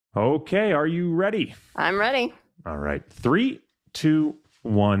Okay, are you ready? I'm ready. All right. 3, 2,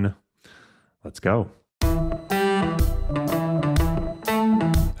 1. Let's go.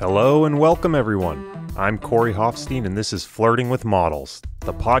 Hello and welcome, everyone. I'm Corey Hofstein, and this is Flirting with Models,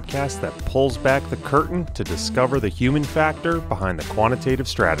 the podcast that pulls back the curtain to discover the human factor behind the quantitative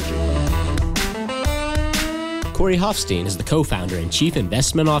strategy. Corey Hofstein is the co-founder and chief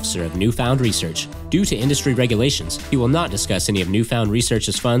investment officer of Newfound Research. Due to industry regulations, he will not discuss any of Newfound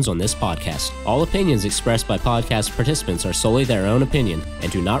Research's funds on this podcast. All opinions expressed by podcast participants are solely their own opinion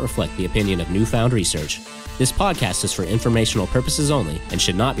and do not reflect the opinion of Newfound Research. This podcast is for informational purposes only and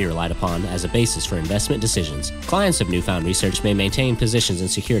should not be relied upon as a basis for investment decisions. Clients of Newfound Research may maintain positions in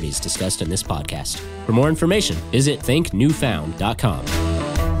securities discussed in this podcast. For more information, visit thinknewfound.com.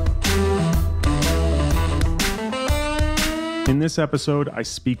 In this episode, I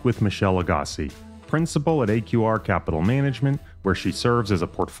speak with Michele Aghassi, principal at AQR Capital Management, where she serves as a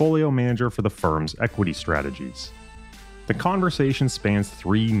portfolio manager for the firm's equity strategies. The conversation spans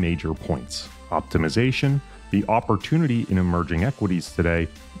 3 major points: optimization, the opportunity in emerging equities today,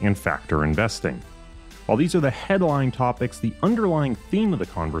 and factor investing. While these are the headline topics, the underlying theme of the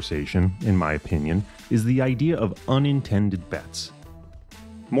conversation, in my opinion, is the idea of unintended bets.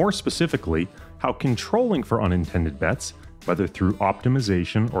 More specifically, how controlling for unintended bets, whether through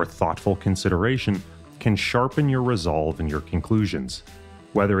optimization or thoughtful consideration, can sharpen your resolve and your conclusions.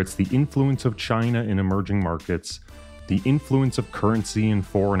 Whether it's the influence of China in emerging markets, the influence of currency in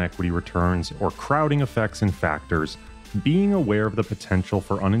foreign equity returns, or crowding effects and factors, being aware of the potential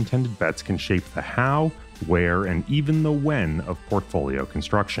for unintended bets can shape the how, where, and even the when of portfolio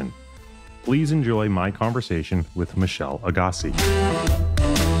construction. Please enjoy my conversation with Michele Aghassi.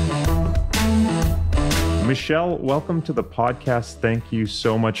 Michele, welcome to the podcast. Thank you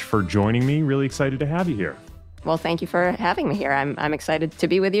so much for joining me. Really excited to have you here. Well, thank you for having me here. I'm excited to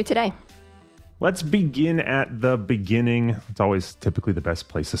be with you today. Let's begin at the beginning. It's always typically the best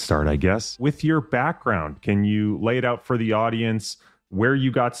place to start, I guess. With your background, can you lay it out for the audience, where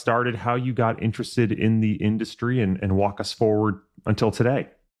you got started, how you got interested in the industry, and walk us forward until today?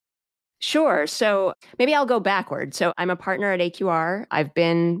 Sure. So maybe I'll go backward. So I'm a partner at AQR. I've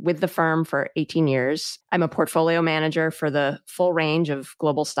been with the firm for 18 years. I'm a portfolio manager for the full range of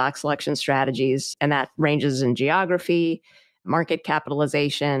global stock selection strategies, and that ranges in geography, market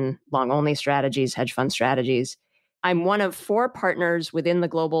capitalization, long-only strategies, hedge fund strategies. I'm one of 4 partners within the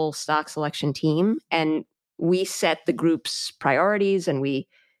global stock selection team, and we set the group's priorities and we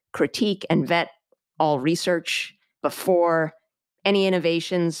critique and vet all research before any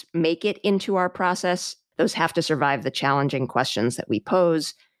innovations make it into our process. Those have to survive the challenging questions that we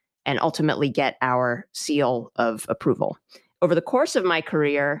pose and ultimately get our seal of approval. Over the course of my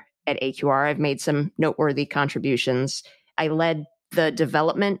career at AQR, I've made some noteworthy contributions. I led the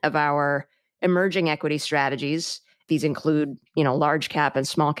development of our emerging equity strategies. These include, large cap and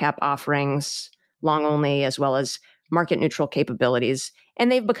small cap offerings, long only, as well as market neutral capabilities.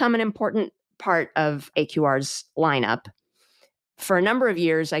 And they've become an important part of AQR's lineup. For a number of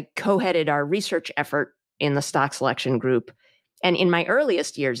years, I co-headed our research effort in the stock selection group. And in my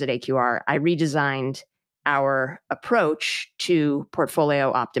earliest years at AQR, I redesigned our approach to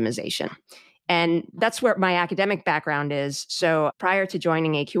portfolio optimization. And that's where my academic background is. So prior to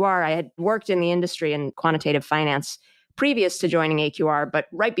joining AQR, I had worked in the industry in quantitative finance previous to joining AQR. But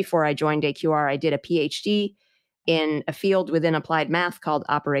right before I joined AQR, I did a PhD in a field within applied math called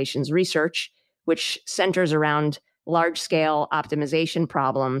operations research, which centers around large-scale optimization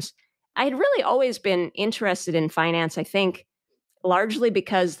problems. I had really always been interested in finance, I think, largely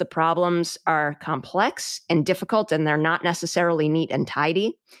because the problems are complex and difficult, and they're not necessarily neat and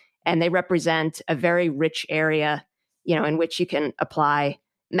tidy. And they represent a very rich area, in which you can apply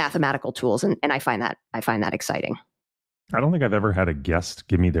mathematical tools. And I find that exciting. I don't think I've ever had a guest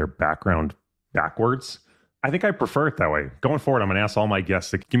give me their background backwards. I think I prefer it that way. Going forward, I'm going to ask all my guests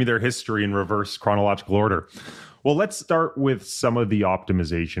to give me their history in reverse chronological order. Well, let's start with some of the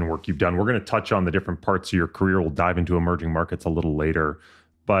optimization work you've done. We're going to touch on the different parts of your career. We'll dive into emerging markets a little later.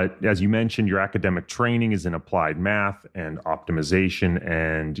 But as you mentioned, your academic training is in applied math and optimization,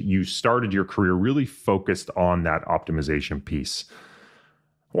 and you started your career really focused on that optimization piece.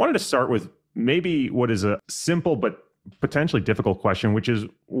 I wanted to start with maybe what is a simple but potentially difficult question, which is,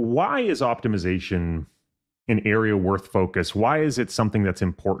 why is optimization an area worth focus? Why is it something that's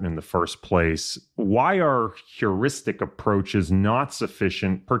important in the first place? Why are heuristic approaches not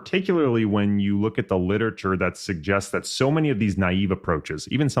sufficient, particularly when you look at the literature that suggests that so many of these naive approaches,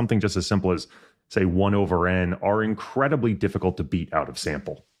 even something just as simple as, say, 1/n, are incredibly difficult to beat out of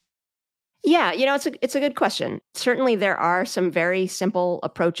sample? Yeah, it's a good question. Certainly there are some very simple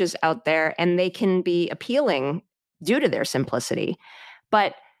approaches out there and they can be appealing due to their simplicity.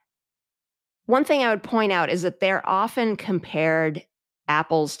 But one thing I would point out is that they're often compared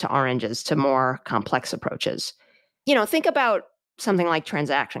apples to oranges to more complex approaches. Think about something like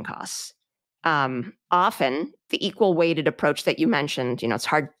transaction costs. Often the equal weighted approach that you mentioned, it's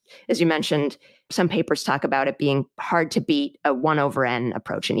hard, as you mentioned, some papers talk about it being hard to beat a 1/n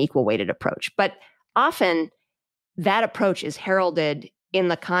approach, an equal weighted approach. But often that approach is heralded in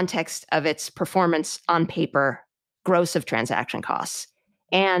the context of its performance on paper, gross of transaction costs.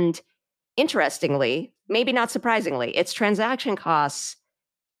 And interestingly, maybe not surprisingly, its transaction costs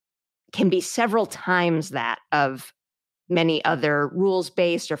can be several times that of many other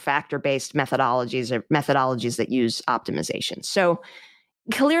rules-based or factor-based methodologies or methodologies that use optimization. So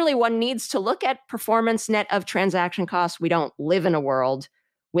clearly one needs to look at performance net of transaction costs. We don't live in a world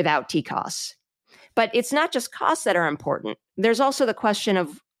without T costs. But it's not just costs that are important. There's also the question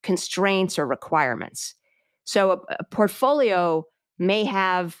of constraints or requirements. So a portfolio may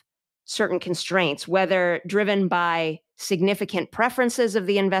have certain constraints, whether driven by significant preferences of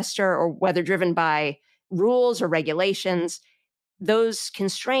the investor or whether driven by rules or regulations. Those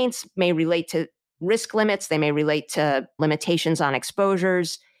constraints may relate to risk limits, they may relate to limitations on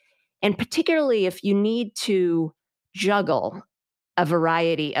exposures. And particularly if you need to juggle a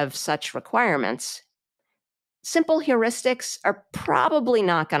variety of such requirements, simple heuristics are probably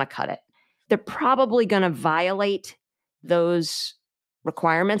not going to cut it. They're probably going to violate those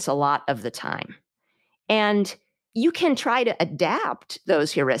requirements a lot of the time. And you can try to adapt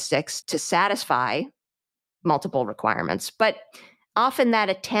those heuristics to satisfy multiple requirements, but often that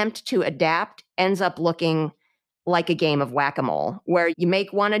attempt to adapt ends up looking like a game of whack-a-mole, where you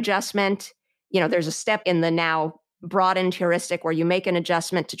make one adjustment, there's a step in the now broadened heuristic where you make an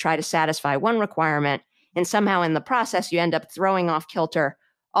adjustment to try to satisfy one requirement, and somehow in the process, you end up throwing off kilter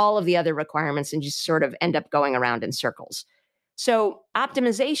all of the other requirements and just sort of end up going around in circles. So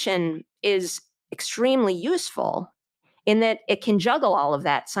optimization is extremely useful in that it can juggle all of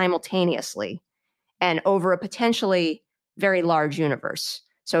that simultaneously and over a potentially very large universe.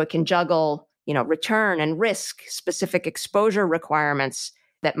 So it can juggle, return and risk, specific exposure requirements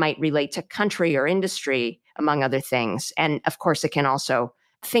that might relate to country or industry, among other things. And of course, it can also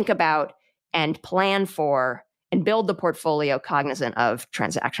think about and plan for and build the portfolio cognizant of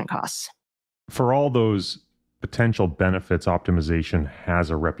transaction costs. For all those potential benefits, optimization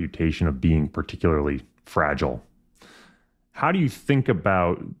has a reputation of being particularly fragile. How do you think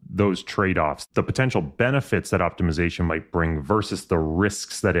about those trade-offs, the potential benefits that optimization might bring versus the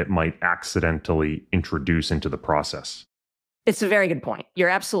risks that it might accidentally introduce into the process? It's a very good point. You're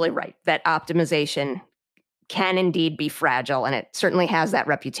absolutely right that optimization can indeed be fragile, and it certainly has that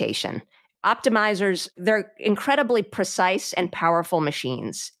reputation. Optimizers, they're incredibly precise and powerful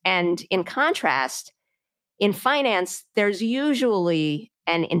machines. And in contrast, in finance, there's usually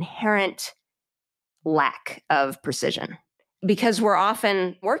an inherent lack of precision because we're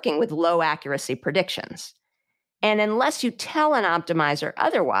often working with low accuracy predictions. And unless you tell an optimizer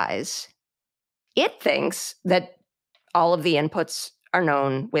otherwise, it thinks that all of the inputs are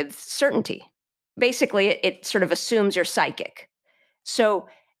known with certainty. Basically, it sort of assumes you're psychic. So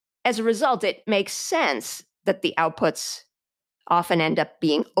as a result, it makes sense that the outputs often end up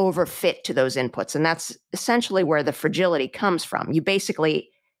being overfit to those inputs. And that's essentially where the fragility comes from. You basically,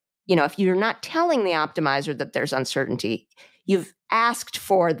 if you're not telling the optimizer that there's uncertainty, you've asked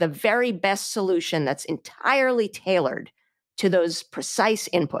for the very best solution that's entirely tailored to those precise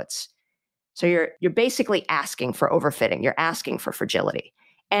inputs. So you're basically asking for overfitting. You're asking for fragility.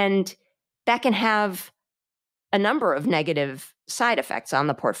 And that can have a number of negative side effects on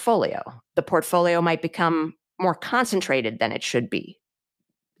the portfolio. The portfolio might become more concentrated than it should be,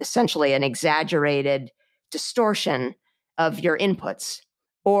 essentially an exaggerated distortion of your inputs.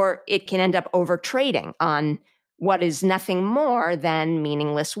 Or it can end up over trading on what is nothing more than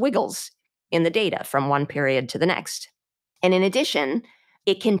meaningless wiggles in the data from one period to the next. And in addition,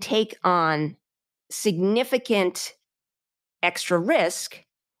 it can take on significant extra risk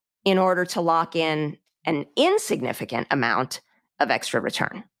in order to lock in an insignificant amount of extra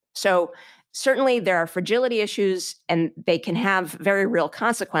return. So certainly there are fragility issues and they can have very real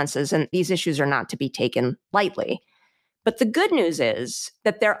consequences, and these issues are not to be taken lightly. But the good news is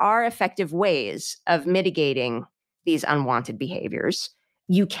that there are effective ways of mitigating these unwanted behaviors.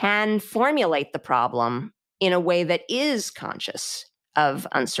 You can formulate the problem in a way that is conscious of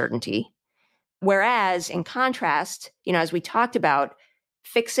uncertainty. Whereas in contrast, as we talked about,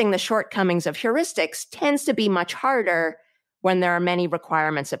 fixing the shortcomings of heuristics tends to be much harder when there are many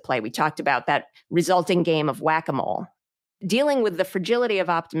requirements at play. We talked about that resulting game of whack-a-mole. Dealing with the fragility of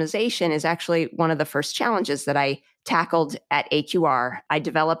optimization is actually one of the first challenges that I tackled at AQR. I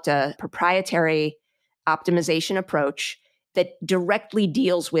developed a proprietary optimization approach that directly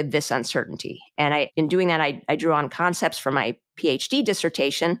deals with this uncertainty. And in doing that, I drew on concepts from my PhD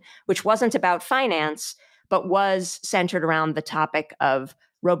dissertation, which wasn't about finance, but was centered around the topic of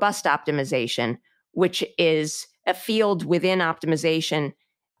robust optimization, which is a field within optimization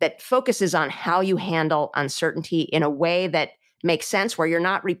that focuses on how you handle uncertainty in a way that makes sense, where you're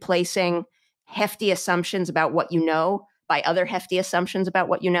not replacing hefty assumptions about what you know by other hefty assumptions about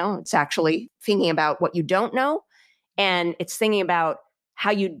what you know. It's actually thinking about what you don't know. And it's thinking about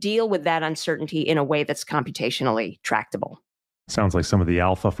how you deal with that uncertainty in a way that's computationally tractable. Sounds like some of the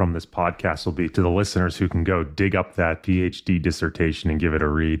alpha from this podcast will be to the listeners who can go dig up that PhD dissertation and give it a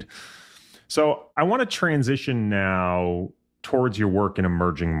read. So I want to transition now towards your work in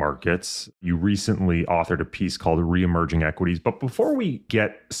emerging markets. You recently authored a piece called Re-Emerging Equities. But before we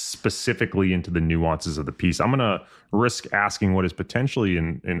get specifically into the nuances of the piece, I'm going to risk asking what is potentially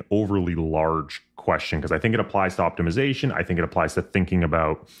an overly large question, because I think it applies to optimization. I think it applies to thinking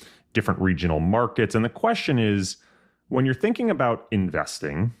about different regional markets. And the question is, when you're thinking about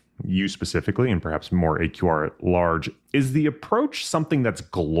investing, you specifically, and perhaps more AQR at large, is the approach something that's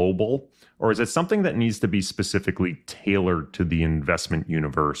global, or is it something that needs to be specifically tailored to the investment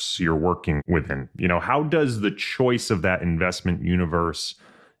universe you're working within? How does the choice of that investment universe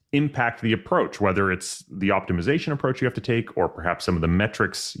impact the approach, whether it's the optimization approach you have to take, or perhaps some of the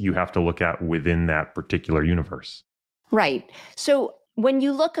metrics you have to look at within that particular universe? Right. So when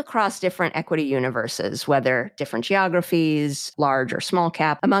you look across different equity universes, whether different geographies, large or small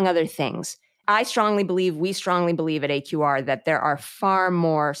cap, among other things, we strongly believe at AQR that there are far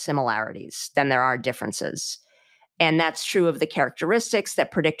more similarities than there are differences. And that's true of the characteristics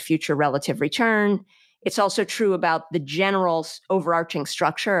that predict future relative return. It's also true about the general overarching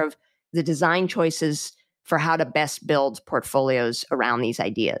structure of the design choices for how to best build portfolios around these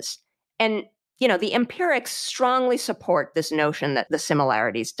ideas. And the empirics strongly support this notion that the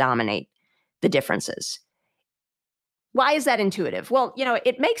similarities dominate the differences. Why is that intuitive? Well,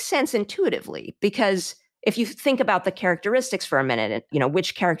 it makes sense intuitively, because if you think about the characteristics for a minute,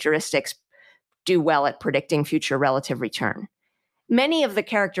 which characteristics do well at predicting future relative return? Many of the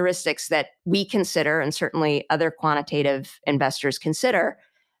characteristics that we consider, and certainly other quantitative investors consider,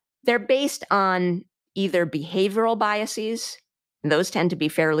 they're based on either behavioral biases, and those tend to be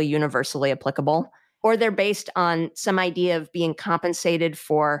fairly universally applicable, or they're based on some idea of being compensated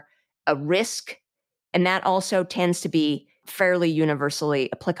for a risk, and that also tends to be fairly universally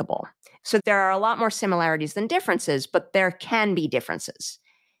applicable. So there are a lot more similarities than differences, but there can be differences.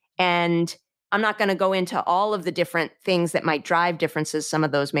 And I'm not going to go into all of the different things that might drive differences. Some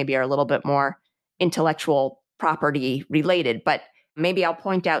of those maybe are a little bit more intellectual property related, but maybe I'll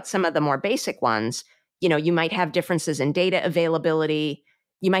point out some of the more basic ones. You might have differences in data availability.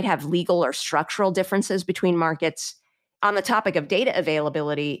 You might have legal or structural differences between markets. On the topic of data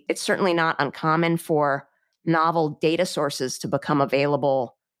availability, it's certainly not uncommon for novel data sources to become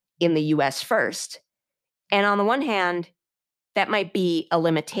available in the US first. And on the one hand, that might be a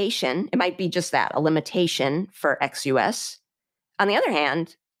limitation. It might be just that, a limitation for ex-US. On the other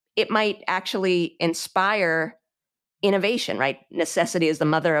hand, it might actually inspire innovation, right? Necessity is the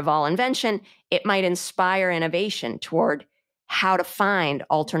mother of all invention. It might inspire innovation toward how to find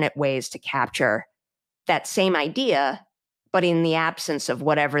alternate ways to capture that same idea, but in the absence of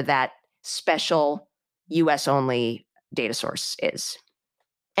whatever that special US-only data source is.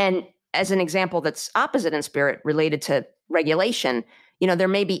 And as an example that's opposite in spirit related to regulation, there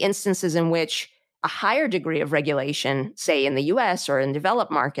may be instances in which a higher degree of regulation, say in the US or in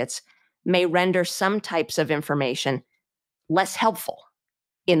developed markets, may render some types of information less helpful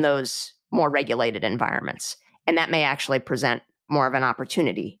in those more regulated environments. And that may actually present more of an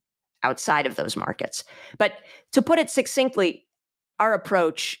opportunity outside of those markets. But to put it succinctly, our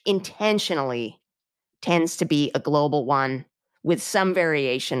approach intentionally tends to be a global one with some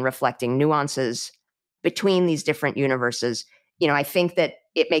variation reflecting nuances between these different universes. I think that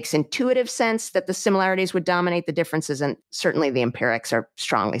it makes intuitive sense that the similarities would dominate the differences, and certainly the empirics are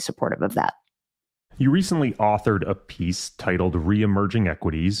strongly supportive of that. You recently authored a piece titled Re-Emerging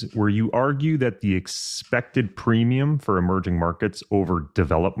Equities, where you argue that the expected premium for emerging markets over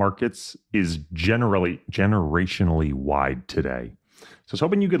developed markets is generationally wide today. So I was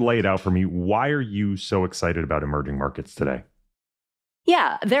hoping you could lay it out for me. Why are you so excited about emerging markets today?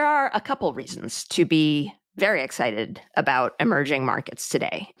 Yeah, there are a couple reasons to be very excited about emerging markets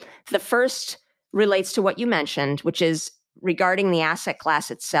today. The first relates to what you mentioned, which is regarding the asset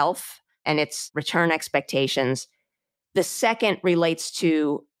class itself and its return expectations. The second relates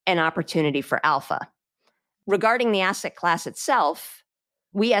to an opportunity for alpha. Regarding the asset class itself,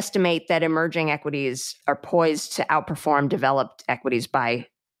 we estimate that emerging equities are poised to outperform developed equities by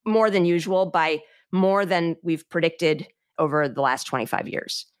more than usual, by more than we've predicted over the last 25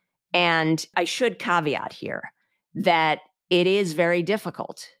 years. And I should caveat here that it is very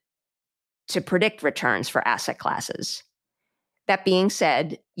difficult to predict returns for asset classes. That being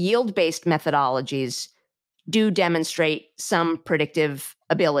said, yield-based methodologies do demonstrate some predictive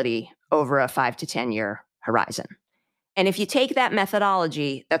ability over a 5 to 10 year horizon. And if you take that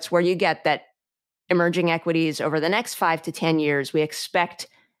methodology, that's where you get that emerging equities over the next 5 to 10 years, we expect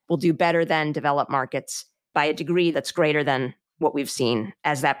will do better than developed markets by a degree that's greater than what we've seen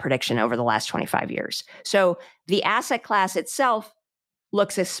as that prediction over the last 25 years. So the asset class itself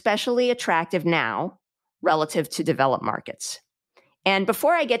looks especially attractive now relative to developed markets. And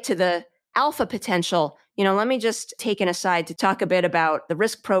before I get to the alpha potential, let me just take an aside to talk a bit about the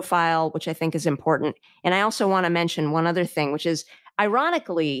risk profile, which I think is important. And I also want to mention one other thing, which is,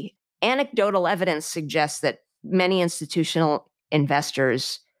 ironically, anecdotal evidence suggests that many institutional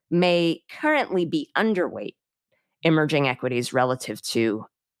investors may currently be underweight emerging equities relative to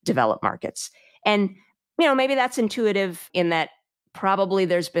developed markets. And, maybe that's intuitive in that probably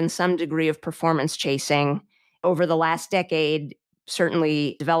there's been some degree of performance chasing over the last decade.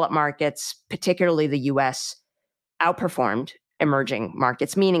 Certainly developed markets, particularly the US, outperformed emerging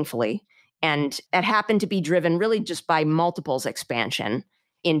markets meaningfully. And that happened to be driven really just by multiples expansion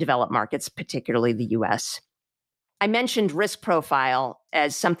in developed markets, particularly the US. I mentioned risk profile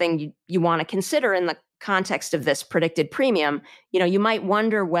as something you want to consider in the context of this predicted premium. You might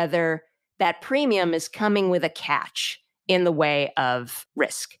wonder whether that premium is coming with a catch in the way of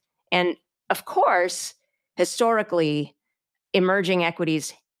risk. And of course, historically, emerging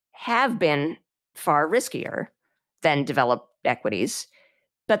equities have been far riskier than developed equities,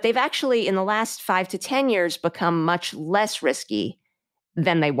 but they've actually, in the last 5 to 10 years, become much less risky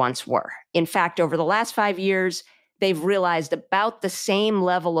than they once were. In fact, over the last 5 years, they've realized about the same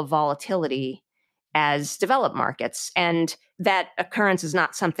level of volatility as developed markets. And that occurrence is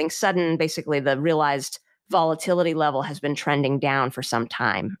not something sudden. Basically, the realized volatility level has been trending down for some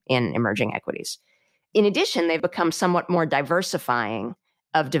time in emerging equities. In addition, they've become somewhat more diversifying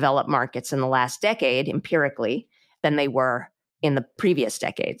of developed markets in the last decade, empirically, than they were in the previous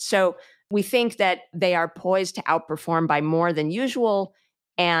decade. So we think that they are poised to outperform by more than usual,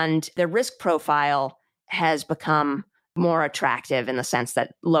 and their risk profile has become more attractive in the sense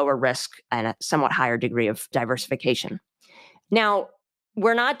that lower risk and a somewhat higher degree of diversification. Now,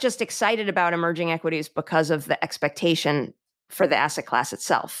 we're not just excited about emerging equities because of the expectation for the asset class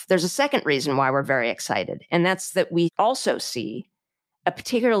itself. There's a second reason why we're very excited, and that's that we also see a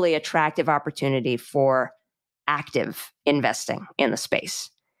particularly attractive opportunity for active investing in the space.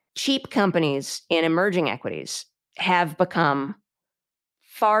 Cheap companies in emerging equities have become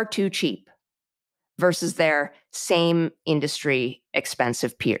far too cheap versus their same industry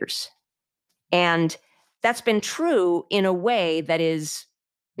expensive peers. And that's been true in a way that is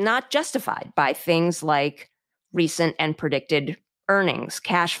not justified by things like recent and predicted earnings,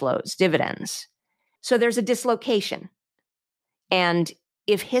 cash flows, dividends. So there's a dislocation. And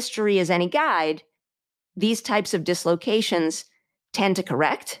if history is any guide, these types of dislocations tend to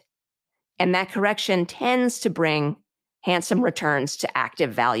correct, and that correction tends to bring handsome returns to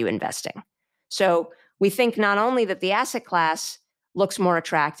active value investing. So we think not only that the asset class looks more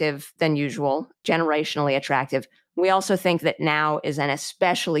attractive than usual, generationally attractive, we also think that now is an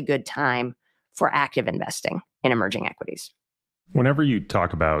especially good time for active investing in emerging equities. Whenever you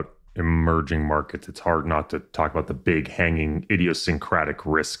talk about emerging markets, it's hard not to talk about the big hanging idiosyncratic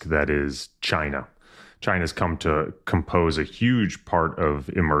risk that is China. China's come to compose a huge part of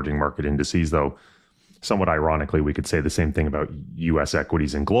emerging market indices, though somewhat ironically, we could say the same thing about US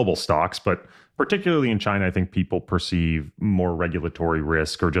equities and global stocks. But particularly in China, I think people perceive more regulatory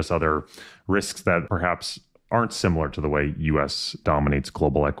risk or just other risks that perhaps aren't similar to the way US dominates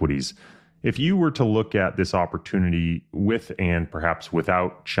global equities. If you were to look at this opportunity with and perhaps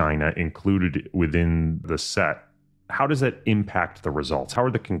without China included within the set, how does that impact the results? How are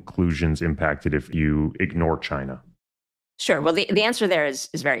the conclusions impacted if you ignore China? Sure. Well, the answer there is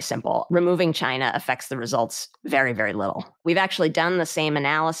very simple. Removing China affects the results very, very little. We've actually done the same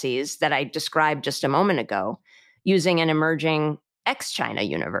analyses that I described just a moment ago using an emerging ex-China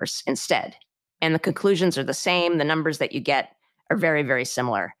universe instead. And the conclusions are the same. The numbers that you get are very, very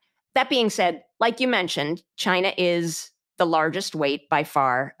similar. That being said, like you mentioned, China is the largest weight by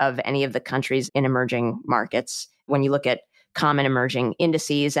far of any of the countries in emerging markets. when you look at common emerging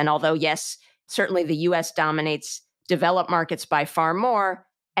indices. And although, yes, certainly the US dominates developed markets by far more,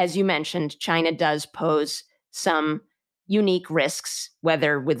 as you mentioned, China does pose some unique risks,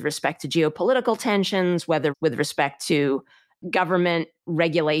 whether with respect to geopolitical tensions, whether with respect to government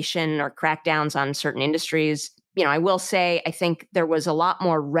regulation or crackdowns on certain industries. I will say, I think there was a lot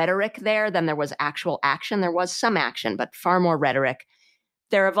more rhetoric there than there was actual action. There was some action, but far more rhetoric.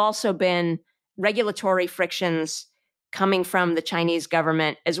 There have also been regulatory frictions coming from the Chinese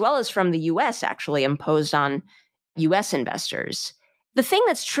government, as well as from the US, actually imposed on US investors. The thing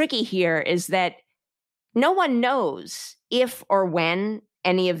that's tricky here is that no one knows if or when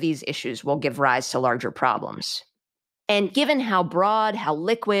any of these issues will give rise to larger problems. And given how broad, how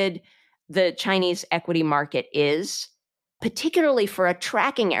liquid the Chinese equity market is, particularly for a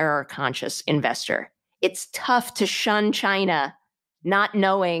tracking error conscious investor, it's tough to shun China not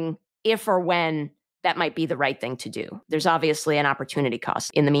knowing if or when that might be the right thing to do. There's obviously an opportunity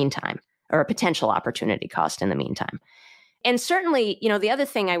cost in the meantime, or a potential opportunity cost in the meantime. And certainly, the other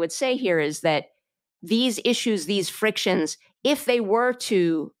thing I would say here is that these issues, these frictions, if they were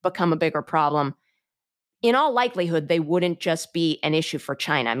to become a bigger problem, in all likelihood, they wouldn't just be an issue for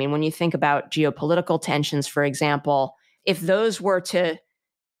China. I mean, when you think about geopolitical tensions, for example, if those were to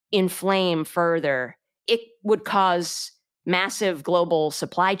inflame further, it would cause massive global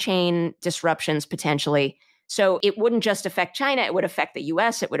supply chain disruptions potentially. So it wouldn't just affect China, it would affect the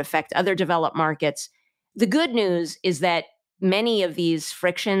US, it would affect other developed markets. The good news is that many of these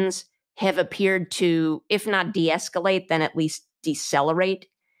frictions have appeared to, if not de-escalate, then at least decelerate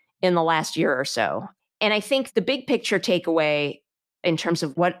in the last year or so. And I think the big picture takeaway in terms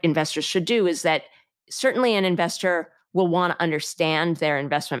of what investors should do is that certainly an investor will want to understand their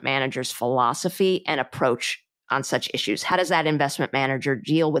investment manager's philosophy and approach on such issues. How does that investment manager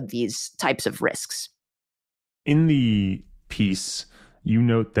deal with these types of risks? In the piece, you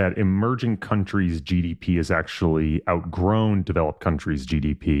note that emerging countries' GDP has actually outgrown developed countries'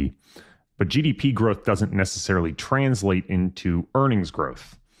 GDP, but GDP growth doesn't necessarily translate into earnings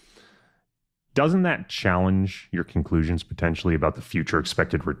growth. Doesn't that challenge your conclusions potentially about the future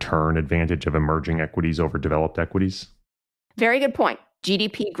expected return advantage of emerging equities over developed equities? Very good point.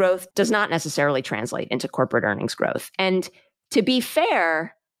 GDP growth does not necessarily translate into corporate earnings growth. And to be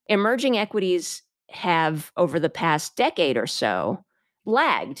fair, emerging equities have, over the past decade or so,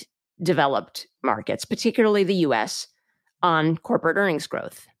 lagged developed markets, particularly the US, on corporate earnings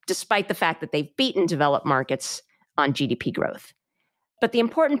growth, despite the fact that they've beaten developed markets on GDP growth. But the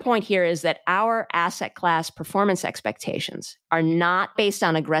important point here is that our asset class performance expectations are not based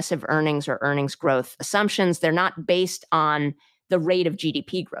on aggressive earnings or earnings growth assumptions. They're not based on the rate of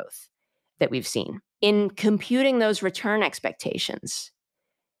GDP growth that we've seen. In computing those return expectations,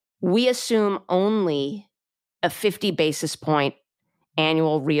 we assume only a 50 basis point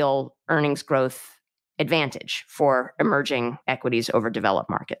annual real earnings growth advantage for emerging equities over developed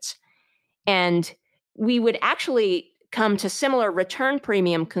markets. And we would actually come to similar return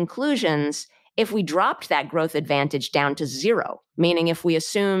premium conclusions if we dropped that growth advantage down to zero, meaning if we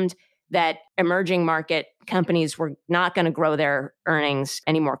assumed that emerging market companies were not going to grow their earnings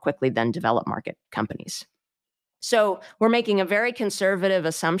any more quickly than developed market companies. So we're making a very conservative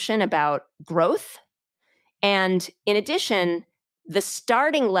assumption about growth. And in addition, the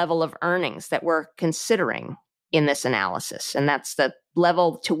starting level of earnings that we're considering in this analysis, and that's the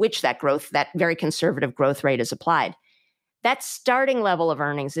level to which that growth, that very conservative growth rate is applied, that starting level of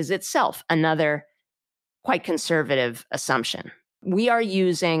earnings is itself another quite conservative assumption. We are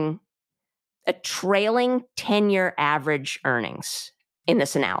using a trailing 10-year average earnings in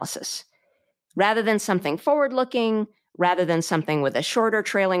this analysis, rather than something forward-looking, rather than something with a shorter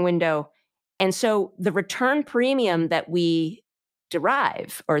trailing window. And so the return premium that we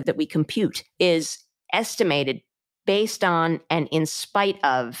derive or that we compute is estimated based on and in spite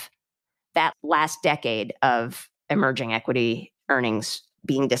of that last decade of emerging equity earnings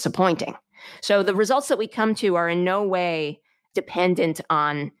being disappointing. So the results that we come to are in no way dependent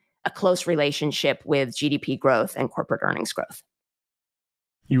on a close relationship with GDP growth and corporate earnings growth.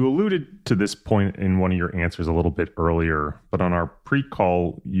 You alluded to this point in one of your answers a little bit earlier, but on our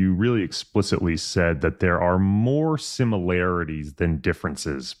pre-call, you really explicitly said that there are more similarities than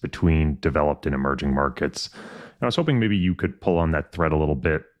differences between developed and emerging markets. And I was hoping maybe you could pull on that thread a little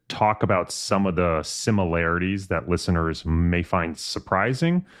bit, talk about some of the similarities that listeners may find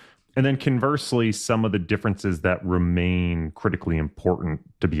surprising, and then conversely, some of the differences that remain critically important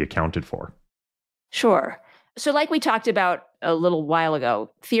to be accounted for. Sure. So like we talked about a little while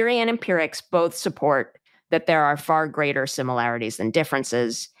ago, theory and empirics both support that there are far greater similarities than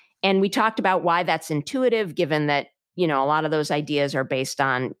differences. And we talked about why that's intuitive, given that, a lot of those ideas are based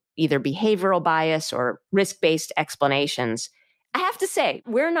on either behavioral bias or risk-based explanations. I have to say,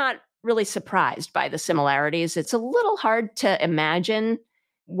 we're not really surprised by the similarities. It's a little hard to imagine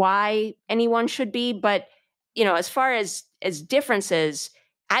why anyone should be, but as far as differences,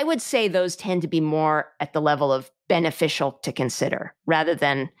 I would say those tend to be more at the level of beneficial to consider rather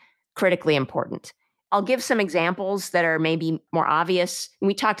than critically important. I'll give some examples that are maybe more obvious.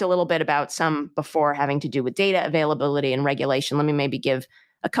 We talked a little bit about some before having to do with data availability and regulation. Let me maybe give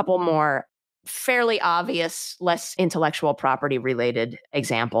a couple more fairly obvious, less intellectual property related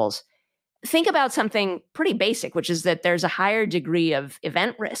examples. Think about something pretty basic, which is that there's a higher degree of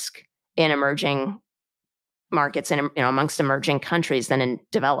event risk in emerging markets and amongst emerging countries than in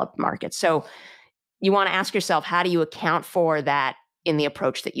developed markets. So you want to ask yourself, how do you account for that in the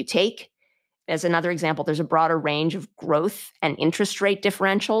approach that you take? As another example, there's a broader range of growth and interest rate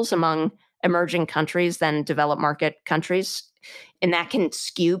differentials among emerging countries than developed market countries. And that can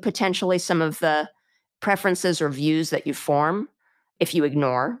skew potentially some of the preferences or views that you form if you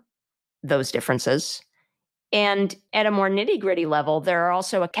ignore those differences. And at a more nitty-gritty level, there are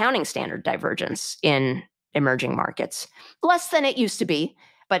also accounting standard divergence in emerging markets. Less than it used to be,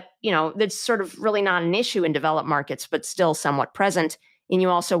 but that's sort of really not an issue in developed markets, but still somewhat present. And you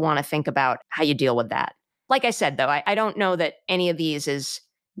also want to think about how you deal with that. Like I said, though, I don't know that any of these is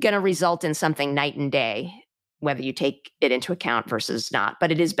going to result in something night and day, whether you take it into account versus not.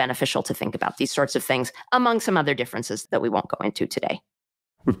 But it is beneficial to think about these sorts of things among some other differences that we won't go into today.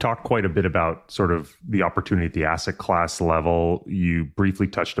 We've talked quite a bit about sort of the opportunity at the asset class level. You briefly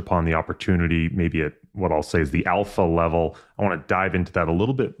touched upon the opportunity, maybe at what I'll say is the alpha level. I want to dive into that a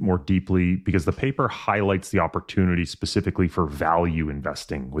little bit more deeply because the paper highlights the opportunity specifically for value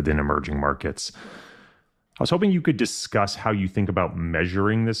investing within emerging markets. I was hoping you could discuss how you think about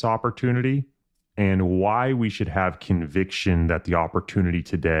measuring this opportunity and why we should have conviction that the opportunity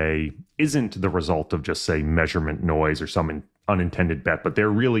today isn't the result of just, say, measurement noise or some unintended bet, but there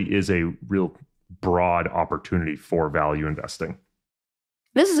really is a real broad opportunity for value investing.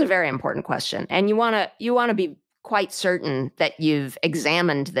 This is a very important question. And you want to be quite certain that you've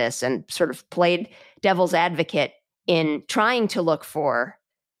examined this and sort of played devil's advocate in trying to look for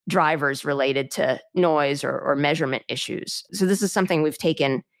drivers related to noise or measurement issues. So this is something we've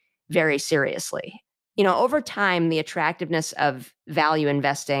taken very seriously. Over time, the attractiveness of value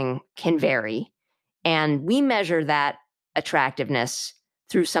investing can vary, and we measure that attractiveness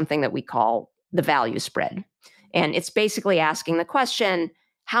through something that we call the value spread. And it's basically asking the question,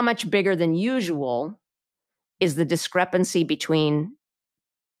 how much bigger than usual is the discrepancy between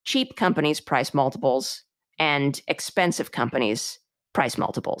cheap companies' price multiples and expensive companies' price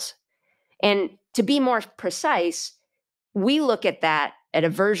multiples? And to be more precise, we look at a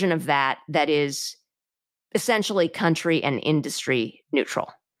version of that is essentially country and industry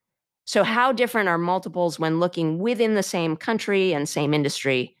neutral. So how different are multiples when looking within the same country and same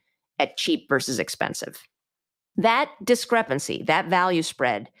industry at cheap versus expensive? That discrepancy, that value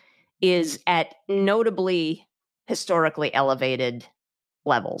spread, is at notably historically elevated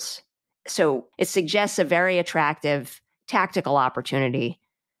levels. So it suggests a very attractive tactical opportunity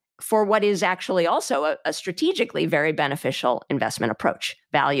for what is actually also a strategically very beneficial investment approach,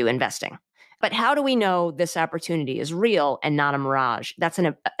 value investing. But how do we know this opportunity is real and not a mirage? That's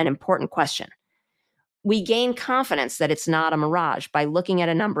an important question. We gain confidence that it's not a mirage by looking at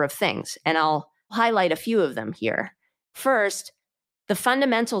a number of things, and I'll highlight a few of them here. First, the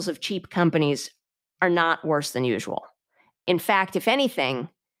fundamentals of cheap companies are not worse than usual. In fact, if anything,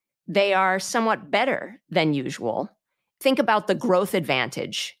 they are somewhat better than usual. Think about the growth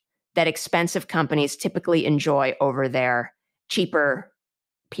advantage that expensive companies typically enjoy over their cheaper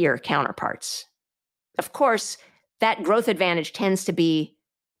peer counterparts. Of course, that growth advantage tends to be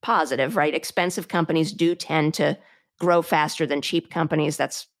positive, right? Expensive companies do tend to grow faster than cheap companies.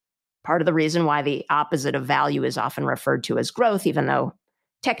 That's part of the reason why the opposite of value is often referred to as growth, even though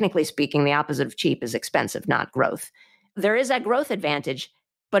technically speaking, the opposite of cheap is expensive, not growth. There is that growth advantage,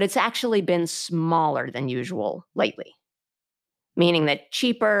 but it's actually been smaller than usual lately, meaning that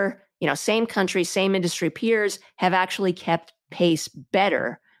cheaper, same country, same industry peers have actually kept pace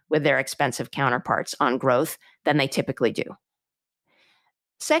better with their expensive counterparts on growth than they typically do.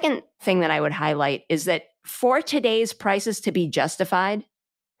 Second thing that I would highlight is that for today's prices to be justified,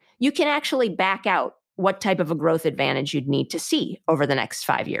 you can actually back out what type of a growth advantage you'd need to see over the next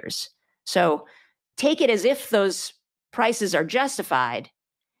 5 years. So take it as if those prices are justified.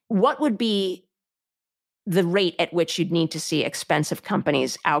 What would be the rate at which you'd need to see expensive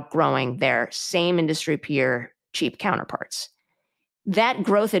companies outgrowing their same industry peer cheap counterparts? That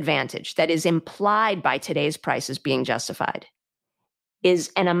growth advantage that is implied by today's prices being justified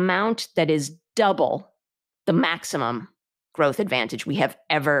is an amount that is double the maximum growth advantage we have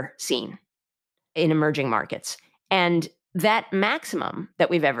ever seen in emerging markets. And that maximum that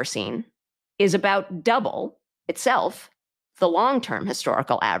we've ever seen is about double itself the long-term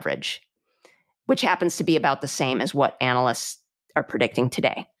historical average, which happens to be about the same as what analysts are predicting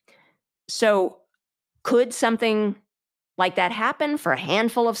today. So could something like that happen for a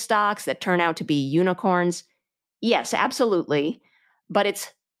handful of stocks that turn out to be unicorns? Yes, absolutely. But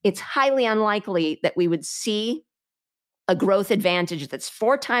it's highly unlikely that we would see a growth advantage that's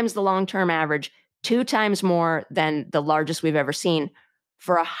 4 times the long-term average, 2 times more than the largest we've ever seen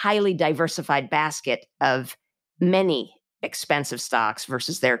for a highly diversified basket of many expensive stocks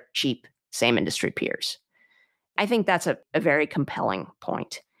versus their cheap same industry peers. I think that's a very compelling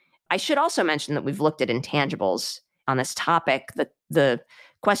point. I should also mention that we've looked at intangibles on this topic. The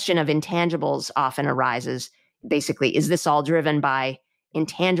question of intangibles often arises. Basically, is this all driven by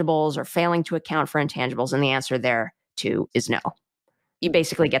intangibles or failing to account for intangibles? And the answer there, too, is no. You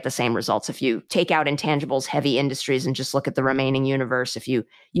basically get the same results if you take out intangibles, heavy industries, and just look at the remaining universe. If you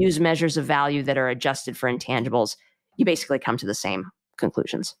use measures of value that are adjusted for intangibles, you basically come to the same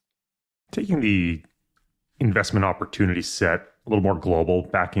conclusions. Taking the investment opportunity set a little more global,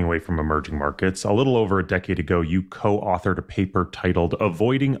 backing away from emerging markets, a little over a decade ago, you co-authored a paper titled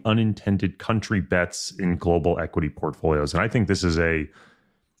Avoiding Unintended Country Bets in Global Equity Portfolios. And I think this is a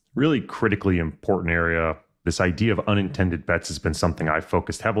really critically important area. This idea of unintended bets has been something I've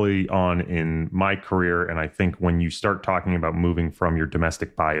focused heavily on in my career. And I think when you start talking about moving from your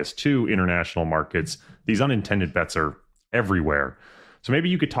domestic bias to international markets, these unintended bets are everywhere. So maybe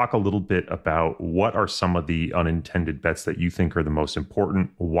you could talk a little bit about what are some of the unintended bets that you think are the most important,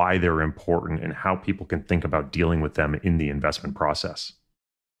 why they're important, and how people can think about dealing with them in the investment process.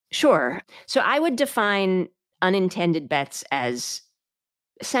 Sure. So I would define unintended bets as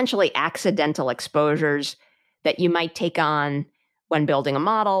essentially accidental exposures that you might take on when building a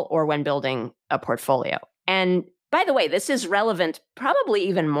model or when building a portfolio. And by the way, this is relevant probably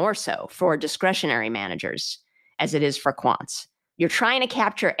even more so for discretionary managers as it is for quants. You're trying to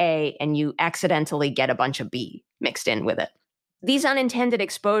capture A and you accidentally get a bunch of B mixed in with it. These unintended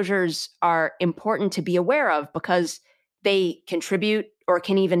exposures are important to be aware of because they contribute or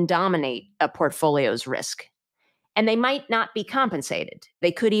can even dominate a portfolio's risk. And they might not be compensated.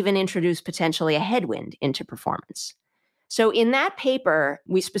 They could even introduce potentially a headwind into performance. So in that paper,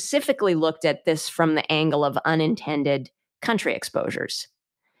 we specifically looked at this from the angle of unintended country exposures.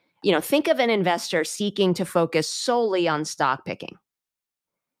 Think of an investor seeking to focus solely on stock picking.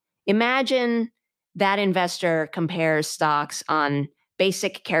 Imagine that investor compares stocks on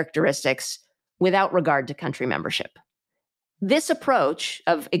basic characteristics without regard to country membership. This approach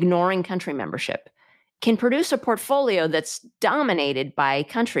of ignoring country membership can produce a portfolio that's dominated by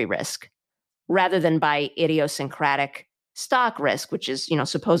country risk rather than by idiosyncratic stock risk, which is,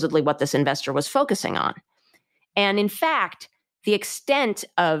 supposedly what this investor was focusing on. And in fact, the extent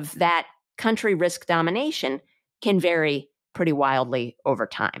of that country risk domination can vary pretty wildly over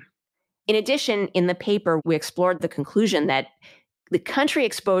time. In addition, in the paper, we explored the conclusion that the country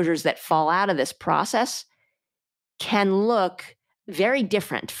exposures that fall out of this process can look very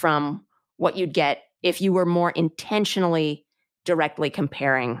different from what you'd get if you were more intentionally directly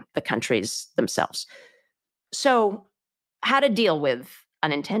comparing the countries themselves. So, how to deal with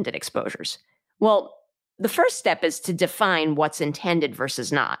unintended exposures? Well, the first step is to define what's intended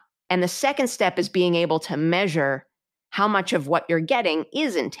versus not. And the second step is being able to measure how much of what you're getting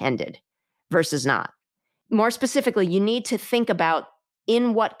is intended versus not. More specifically, you need to think about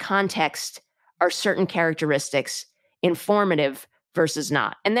in what context are certain characteristics informative versus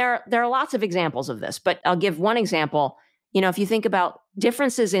not. And there are lots of examples of this, but I'll give one example. If you think about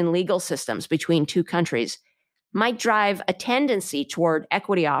differences in legal systems between two countries, might drive a tendency toward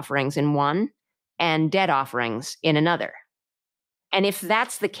equity offerings in one and debt offerings in another. And if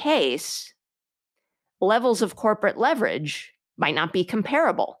that's the case, levels of corporate leverage might not be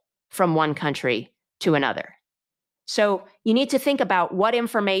comparable from one country to another. So you need to think about what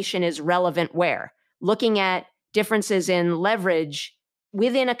information is relevant where. Looking at differences in leverage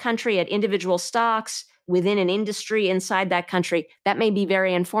within a country at individual stocks, within an industry inside that country, that may be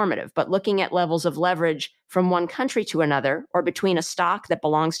very informative. But looking at levels of leverage from one country to another, or between a stock that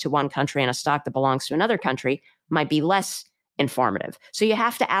belongs to one country and a stock that belongs to another country, might be less informative. So you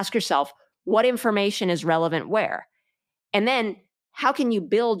have to ask yourself, what information is relevant where? And then how can you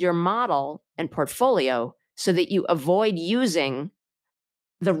build your model and portfolio so that you avoid using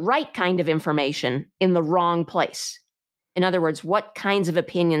the right kind of information in the wrong place? In other words, what kinds of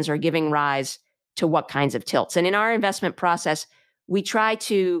opinions are giving rise to what kinds of tilts? And in our investment process, we try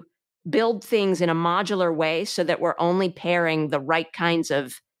to build things in a modular way so that we're only pairing the right kinds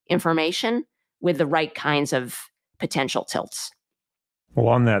of information with the right kinds of potential tilts. Well,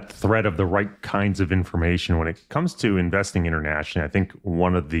 on that thread of the right kinds of information, when it comes to investing internationally, I think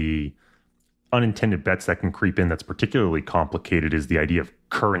one of the unintended bets that can creep in that's particularly complicated is the idea of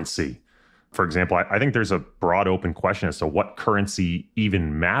currency. For example, I think there's a broad open question as to what currency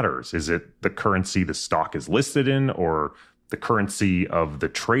even matters. Is it the currency the stock is listed in, or the currency of the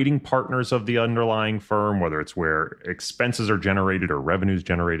trading partners of the underlying firm, whether it's where expenses are generated or revenues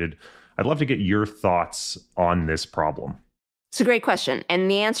generated? I'd love to get your thoughts on this problem. It's a great question.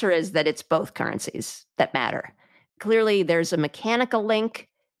 And the answer is that it's both currencies that matter. Clearly, there's a mechanical link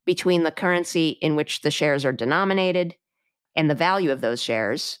between the currency in which the shares are denominated and the value of those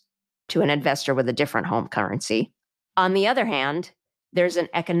shares to an investor with a different home currency. On the other hand, there's an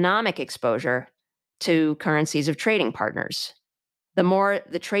economic exposure to currencies of trading partners. The more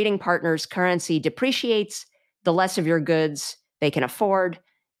the trading partner's currency depreciates, the less of your goods they can afford.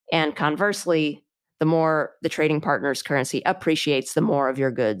 And conversely, the more the trading partner's currency appreciates, the more of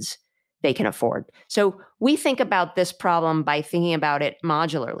your goods they can afford. So we think about this problem by thinking about it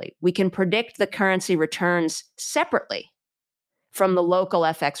modularly. We can predict the currency returns separately from the local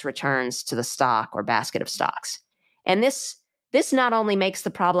FX returns to the stock or basket of stocks. And this not only makes the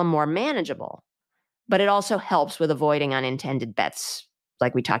problem more manageable, but it also helps with avoiding unintended bets,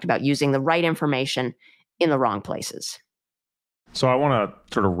 like we talked about, using the right information in the wrong places. So I want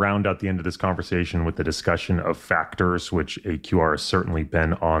to sort of round out the end of this conversation with the discussion of factors, which AQR has certainly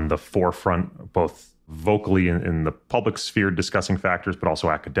been on the forefront, both vocally in the public sphere discussing factors, but also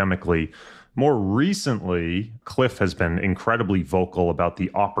academically. More recently, Cliff has been incredibly vocal about the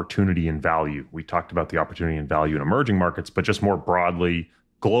opportunity and value. We talked about the opportunity and value in emerging markets, but just more broadly,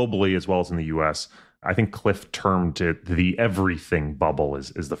 globally, as well as in the US. I think Cliff termed it the everything bubble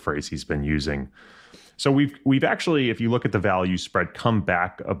is the phrase he's been using. So we've actually, if you look at the value spread, come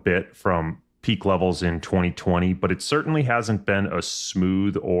back a bit from peak levels in 2020, but it certainly hasn't been a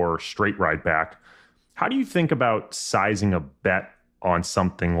smooth or straight ride back. How do you think about sizing a bet on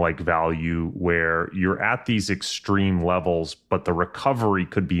something like value where you're at these extreme levels, but the recovery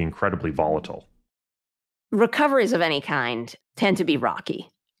could be incredibly volatile? Recoveries of any kind tend to be rocky,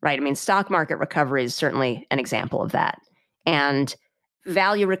 right? I mean, stock market recovery is certainly an example of that. And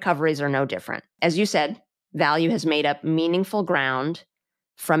value recoveries are no different. As you said, value has made up meaningful ground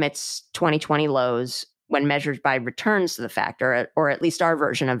from its 2020 lows when measured by returns to the factor, or at least our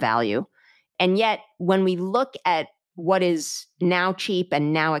version of value. And yet, when we look at what is now cheap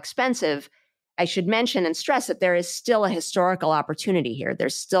and now expensive, I should mention and stress that there is still a historical opportunity here.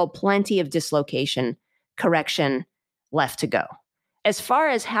 There's still plenty of dislocation, correction left to go. As far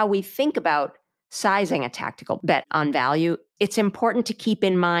as how we think about sizing a tactical bet on value, it's important to keep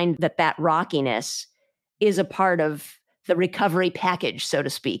in mind that that rockiness is a part of the recovery package, so to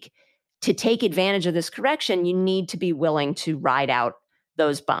speak. To take advantage of this correction, you need to be willing to ride out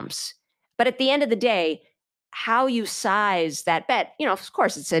those bumps. But at the end of the day, how you size that bet, of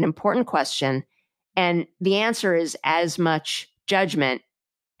course, it's an important question. And the answer is as much judgment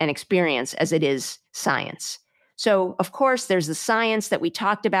and experience as it is science. So, of course, there's the science that we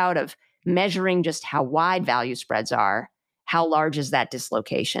talked about of measuring just how wide value spreads are, how large is that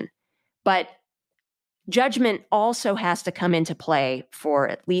dislocation. But judgment also has to come into play for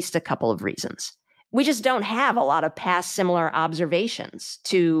at least a couple of reasons. We just don't have a lot of past similar observations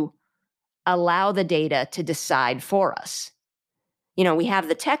to allow the data to decide for us. We have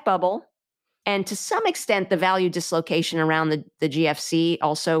the tech bubble, and to some extent, the value dislocation around the GFC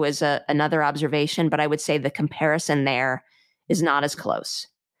also is another observation, but I would say the comparison there is not as close.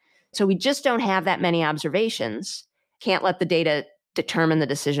 So we just don't have that many observations. Can't let the data determine the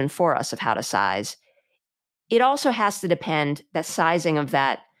decision for us of how to size. It also has to depend, the sizing of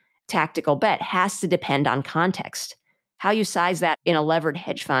that tactical bet has to depend on context. How you size that in a levered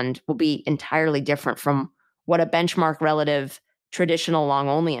hedge fund will be entirely different from what a benchmark relative traditional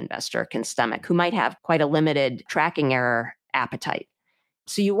long-only investor can stomach, who might have quite a limited tracking error appetite.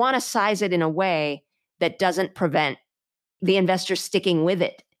 So you want to size it in a way that doesn't prevent the investor sticking with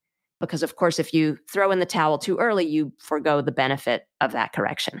it. Because, of course, if you throw in the towel too early, you forgo the benefit of that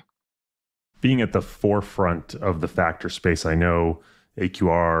correction. Being at the forefront of the factor space, I know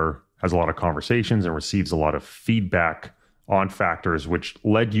AQR has a lot of conversations and receives a lot of feedback on factors, which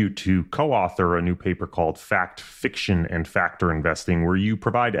led you to co-author a new paper called Fact, Fiction, and Factor Investing, where you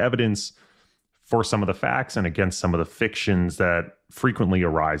provide evidence for some of the facts and against some of the fictions that frequently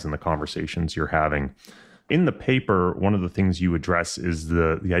arise in the conversations you're having. In the paper, one of the things you address is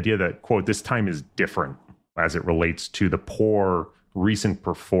the idea that, quote, this time is different as it relates to the poor recent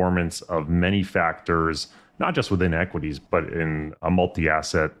performance of many factors, not just within equities, but in a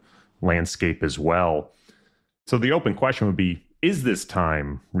multi-asset landscape as well. So the open question would be, is this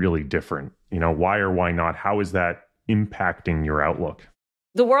time really different? Why or why not? How is that impacting your outlook?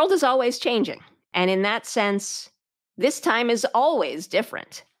 The world is always changing. And in that sense, this time is always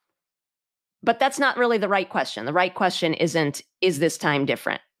different. But that's not really the right question. The right question isn't, is this time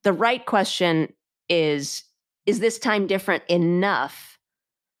different? The right question is this time different enough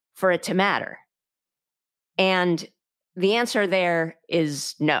for it to matter? And the answer there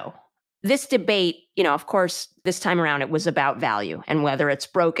is no. This debate, of course, this time around, it was about value and whether it's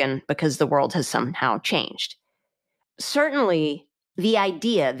broken because the world has somehow changed. Certainly, the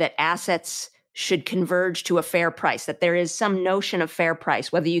idea that assets should converge to a fair price, that there is some notion of fair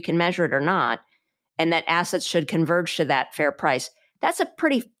price, whether you can measure it or not, and that assets should converge to that fair price, that's a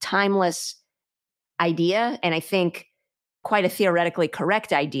pretty timeless idea, and I think quite a theoretically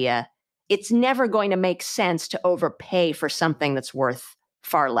correct idea. It's never going to make sense to overpay for something that's worth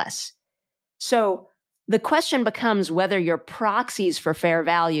far less. So the question becomes whether your proxies for fair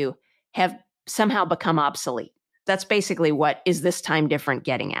value have somehow become obsolete. That's basically what is this time different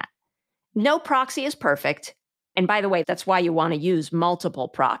getting at. No proxy is perfect. And by the way, that's why you want to use multiple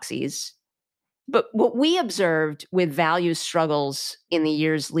proxies. But what we observed with value struggles in the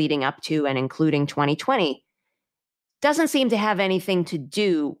years leading up to and including 2020 doesn't seem to have anything to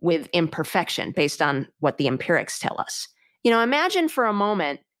do with imperfection based on what the empirics tell us. Imagine for a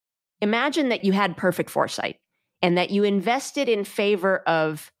moment, imagine that you had perfect foresight and that you invested in favor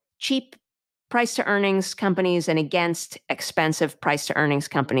of cheap price to earnings companies and against expensive price to earnings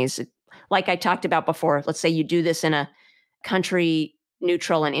companies. Like I talked about before, let's say you do this in a country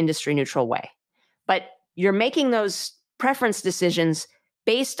neutral and industry neutral way. But you're making those preference decisions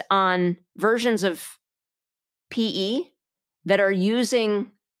based on versions of PE that are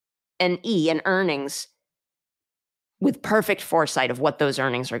using an earnings, with perfect foresight of what those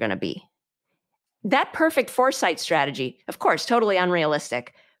earnings are going to be. That perfect foresight strategy, of course, totally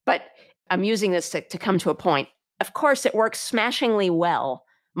unrealistic, but I'm using this to come to a point. Of course, it works smashingly well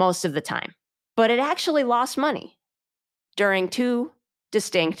most of the time, but it actually lost money during two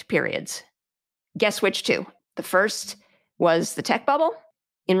distinct periods. Guess which two? The first was the tech bubble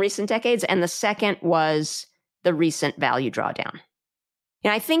in recent decades, and the second was the recent value drawdown.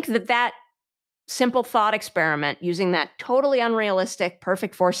 And I think that simple thought experiment using that totally unrealistic,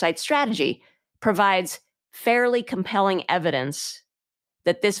 perfect foresight strategy provides fairly compelling evidence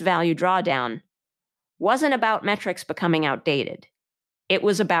that this value drawdown wasn't about metrics becoming outdated. It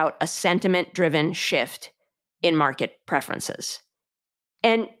was about a sentiment-driven shift in market preferences.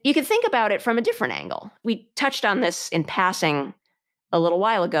 And you can think about it from a different angle. We touched on this in passing a little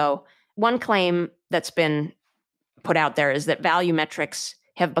while ago. One claim that's been put out there is that value metrics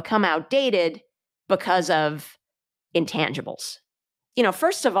have become outdated because of intangibles.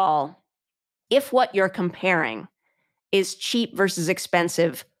 First of all, if what you're comparing is cheap versus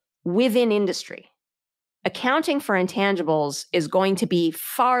expensive within industry, accounting for intangibles is going to be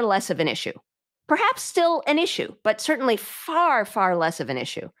far less of an issue. Perhaps still an issue, but certainly far, far less of an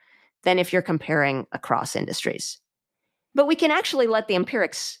issue than if you're comparing across industries. But we can actually let the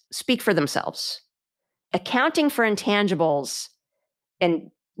empirics speak for themselves. Accounting for intangibles,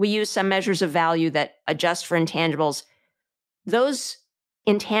 and we use some measures of value that adjust for intangibles, those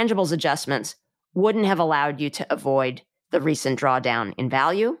intangibles adjustments wouldn't have allowed you to avoid the recent drawdown in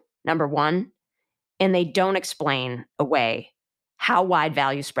value, number one, and they don't explain away how wide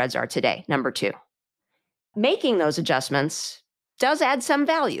value spreads are today, number two. Making those adjustments does add some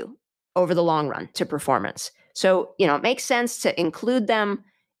value over the long run to performance. So, it makes sense to include them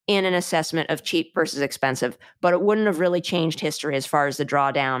in an assessment of cheap versus expensive, but it wouldn't have really changed history as far as the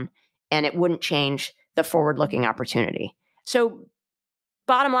drawdown, and it wouldn't change the forward-looking opportunity. So,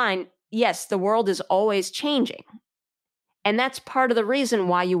 bottom line, yes, the world is always changing. And that's part of the reason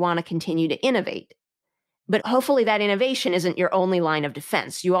why you want to continue to innovate. But hopefully that innovation isn't your only line of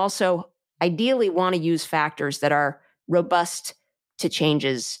defense. You also ideally want to use factors that are robust to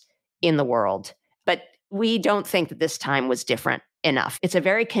changes in the world. But we don't think that this time was different enough. It's a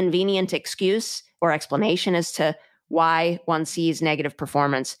very convenient excuse or explanation as to why one sees negative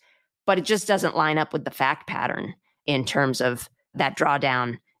performance, but it just doesn't line up with the fact pattern in terms of that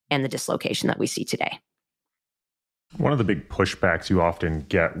drawdown and the dislocation that we see today. One of the big pushbacks you often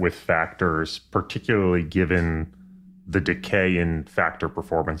get with factors, particularly given the decay in factor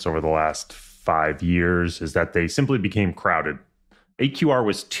performance over the last 5 years, is that they simply became crowded. AQR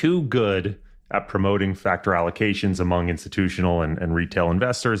was too good at promoting factor allocations among institutional and retail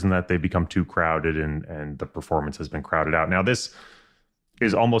investors, and that they become too crowded and the performance has been crowded out. Now, this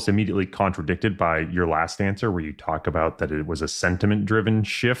is almost immediately contradicted by your last answer, where you talk about that it was a sentiment-driven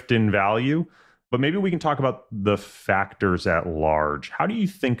shift in value. But maybe we can talk about the factors at large. How do you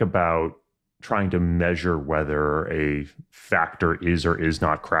think about trying to measure whether a factor is or is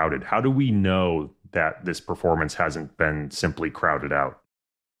not crowded? How do we know that this performance hasn't been simply crowded out?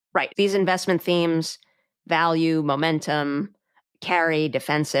 Right. These investment themes, value, momentum, carry,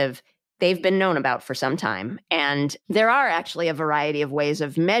 defensive, they've been known about for some time. And there are actually a variety of ways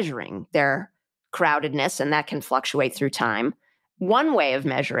of measuring their crowdedness, and that can fluctuate through time. One way of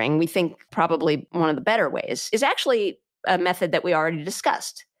measuring, we think probably one of the better ways, is actually a method that we already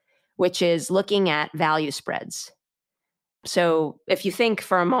discussed, which is looking at value spreads. So if you think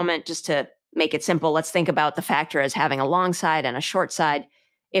for a moment, just to make it simple, let's think about the factor as having a long side and a short side.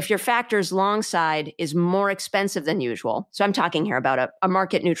 If your factor's long side is more expensive than usual, so I'm talking here about a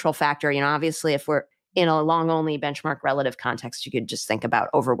market neutral factor, obviously if we're in a long only benchmark relative context, you could just think about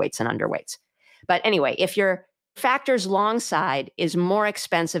overweights and underweights. But anyway, if your factor's long side is more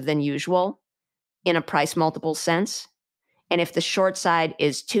expensive than usual in a price multiple sense, and if the short side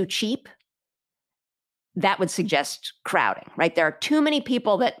is too cheap, that would suggest crowding, right? There are too many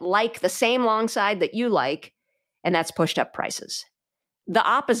people that like the same long side that you like, and that's pushed up prices. The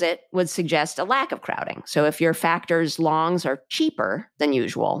opposite would suggest a lack of crowding. So if your factor's longs are cheaper than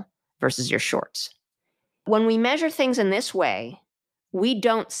usual versus your shorts. When we measure things in this way, we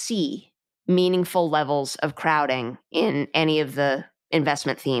don't see meaningful levels of crowding in any of the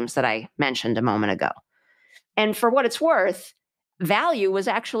investment themes that I mentioned a moment ago. And for what it's worth, value was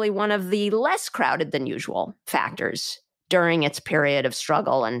actually one of the less crowded than usual factors during its period of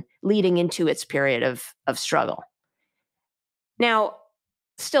struggle and leading into its period of struggle. Now,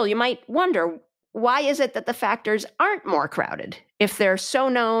 still, you might wonder, why is it that the factors aren't more crowded if they're so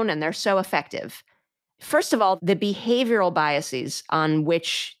known and they're so effective? First of all, the behavioral biases on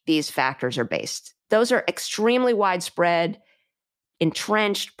which these factors are based, those are extremely widespread,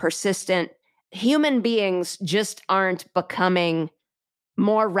 entrenched, persistent. Human beings just aren't becoming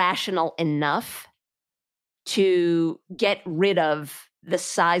more rational enough to get rid of the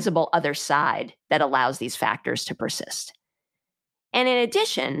sizable other side that allows these factors to persist. And in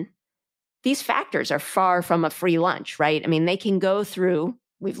addition, these factors are far from a free lunch, right? I mean, they can go through,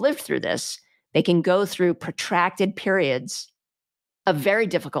 we've lived through this, they can go through protracted periods of very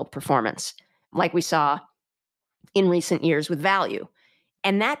difficult performance, like we saw in recent years with value.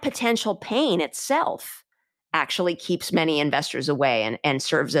 And that potential pain itself actually keeps many investors away and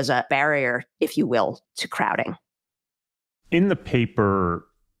serves as a barrier, if you will, to crowding. In the paper,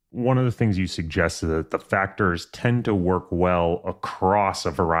 one of the things you suggested that the factors tend to work well across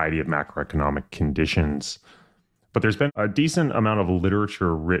a variety of macroeconomic conditions. But there's been a decent amount of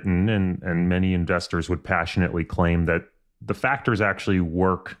literature written, and many investors would passionately claim that the factors actually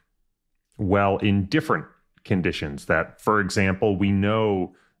work well in different conditions. That, for example, we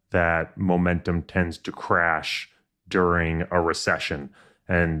know that momentum tends to crash during a recession,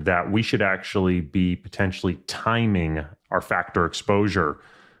 and that we should actually be potentially timing our factor exposure.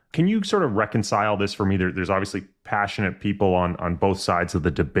 Can you sort of reconcile this for me? There's obviously passionate people on both sides of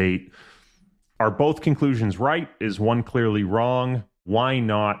the debate. Are both conclusions right? Is one clearly wrong? Why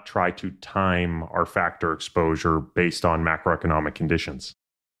not try to time our factor exposure based on macroeconomic conditions?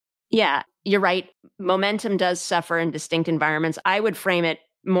 Yeah, you're right. Momentum does suffer in distinct environments. I would frame it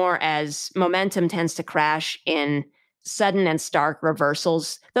more as momentum tends to crash in sudden and stark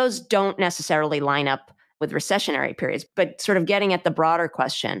reversals. Those don't necessarily line up with recessionary periods, but sort of getting at the broader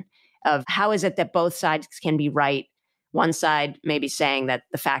question of how is it that both sides can be right? One side may be saying that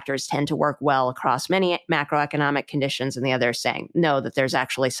the factors tend to work well across many macroeconomic conditions, and the other saying, no, that there's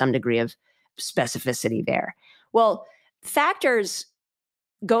actually some degree of specificity there. Well, factors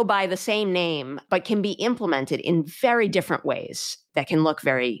go by the same name, but can be implemented in very different ways that can look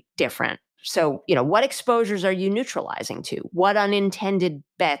very different. So, what exposures are you neutralizing to? What unintended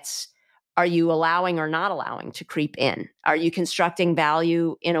bets are you allowing or not allowing to creep in? Are you constructing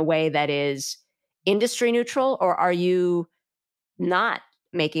value in a way that is industry neutral, or are you not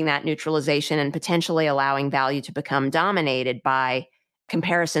making that neutralization and potentially allowing value to become dominated by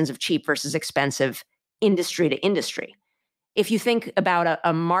comparisons of cheap versus expensive industry to industry? If you think about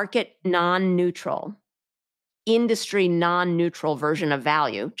a market non-neutral, industry non-neutral version of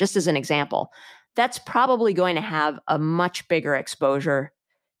value, just as an example, that's probably going to have a much bigger exposure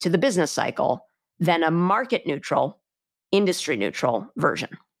to the business cycle than a market neutral, industry neutral version.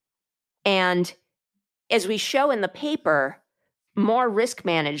 And as we show in the paper, more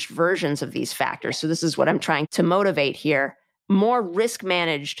risk-managed versions of these factors. So this is what I'm trying to motivate here. More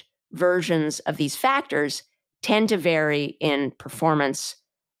risk-managed versions of these factors tend to vary in performance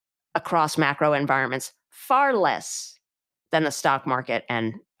across macro environments far less than the stock market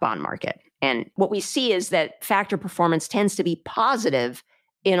and bond market. And what we see is that factor performance tends to be positive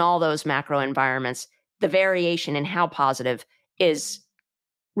in all those macro environments. The variation in how positive is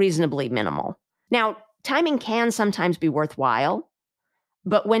reasonably minimal. Now, timing can sometimes be worthwhile,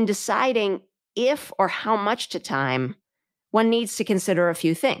 but when deciding if or how much to time, one needs to consider a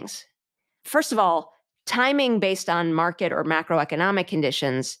few things. First of all, timing based on market or macroeconomic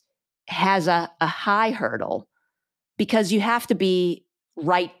conditions has a high hurdle because you have to be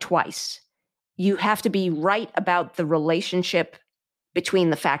right twice. You have to be right about the relationship between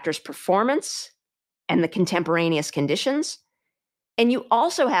the factor's performance and the contemporaneous conditions. And you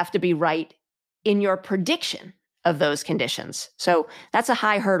also have to be right in your prediction of those conditions. So that's a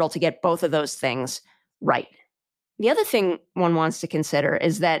high hurdle to get both of those things right. The other thing one wants to consider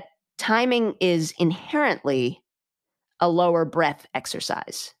is that timing is inherently a lower breadth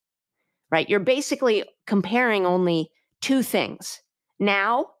exercise, right? You're basically comparing only two things,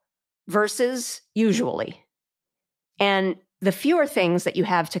 now versus usually. And the fewer things that you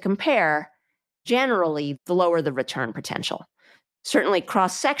have to compare, generally, the lower the return potential. Certainly,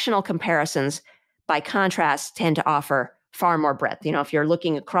 cross-sectional comparisons, by contrast, tend to offer far more breadth. If you're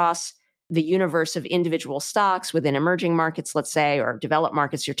looking across the universe of individual stocks within emerging markets, let's say, or developed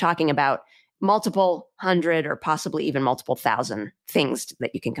markets, you're talking about multiple hundred or possibly even multiple thousand things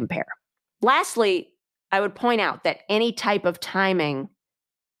that you can compare. Lastly, I would point out that any type of timing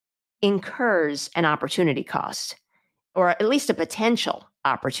incurs an opportunity cost, or at least a potential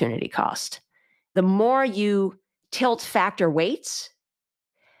opportunity cost. The more you tilt factor weights,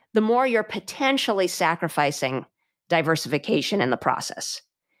 the more you're potentially sacrificing diversification in the process.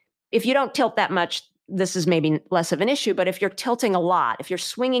 If you don't tilt that much, this is maybe less of an issue, but if you're tilting a lot, if you're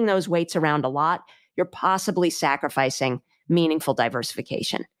swinging those weights around a lot, you're possibly sacrificing meaningful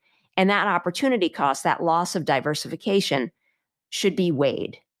diversification. And that opportunity cost, that loss of diversification, should be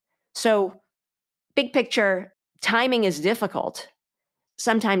weighed. So, big picture, timing is difficult.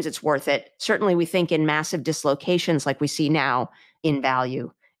 Sometimes it's worth it. Certainly, we think in massive dislocations like we see now in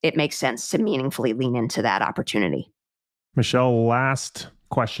value, it makes sense to meaningfully lean into that opportunity. Michele, last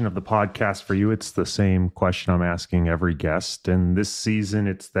question of the podcast for you. It's the same question I'm asking every guest. And this season,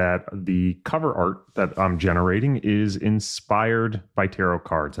 it's that the cover art that I'm generating is inspired by tarot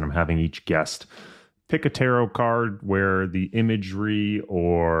cards. And I'm having each guest pick a tarot card where the imagery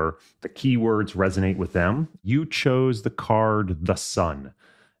or the keywords resonate with them. You chose the card, the Sun.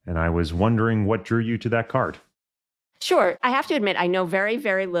 And I was wondering what drew you to that card. Sure. I have to admit, I know very,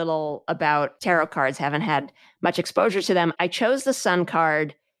 very little about tarot cards, haven't had much exposure to them. I chose the Sun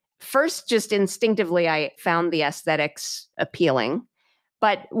card. First, just instinctively, I found the aesthetics appealing.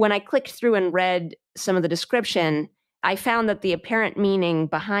 But when I clicked through and read some of the description, I found that the apparent meaning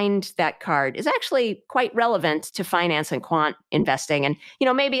behind that card is actually quite relevant to finance and quant investing. And,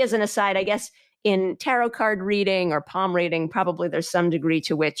 maybe as an aside, I guess in tarot card reading or palm reading, probably there's some degree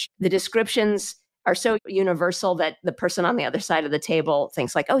to which the descriptions are so universal that the person on the other side of the table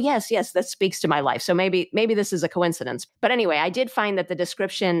thinks like, oh, yes, that speaks to my life. So maybe this is a coincidence. But anyway, I did find that the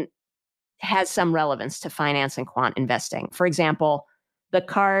description has some relevance to finance and quant investing. For example, the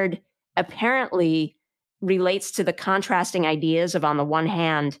card apparently relates to the contrasting ideas of, on the one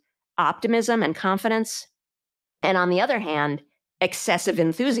hand, optimism and confidence, and on the other hand, excessive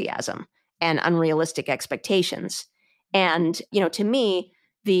enthusiasm and unrealistic expectations. And, to me,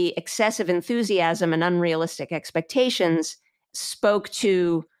 the excessive enthusiasm and unrealistic expectations spoke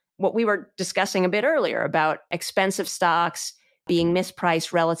to what we were discussing a bit earlier about expensive stocks being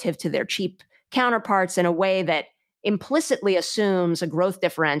mispriced relative to their cheap counterparts in a way that implicitly assumes a growth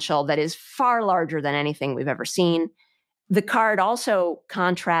differential that is far larger than anything we've ever seen. The card also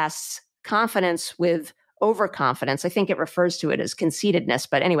contrasts confidence with overconfidence. I think it refers to it as conceitedness.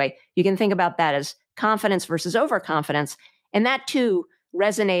 But anyway, you can think about that as confidence versus overconfidence. And that too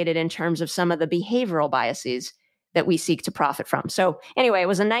resonated in terms of some of the behavioral biases that we seek to profit from. So anyway, it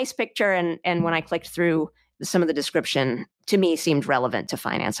was a nice picture. And when I clicked through, some of the description to me seemed relevant to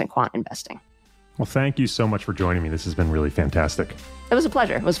finance and quant investing. Well, thank you so much for joining me. This has been really fantastic. It was a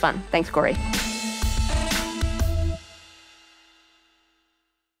pleasure. It was fun. Thanks, Corey.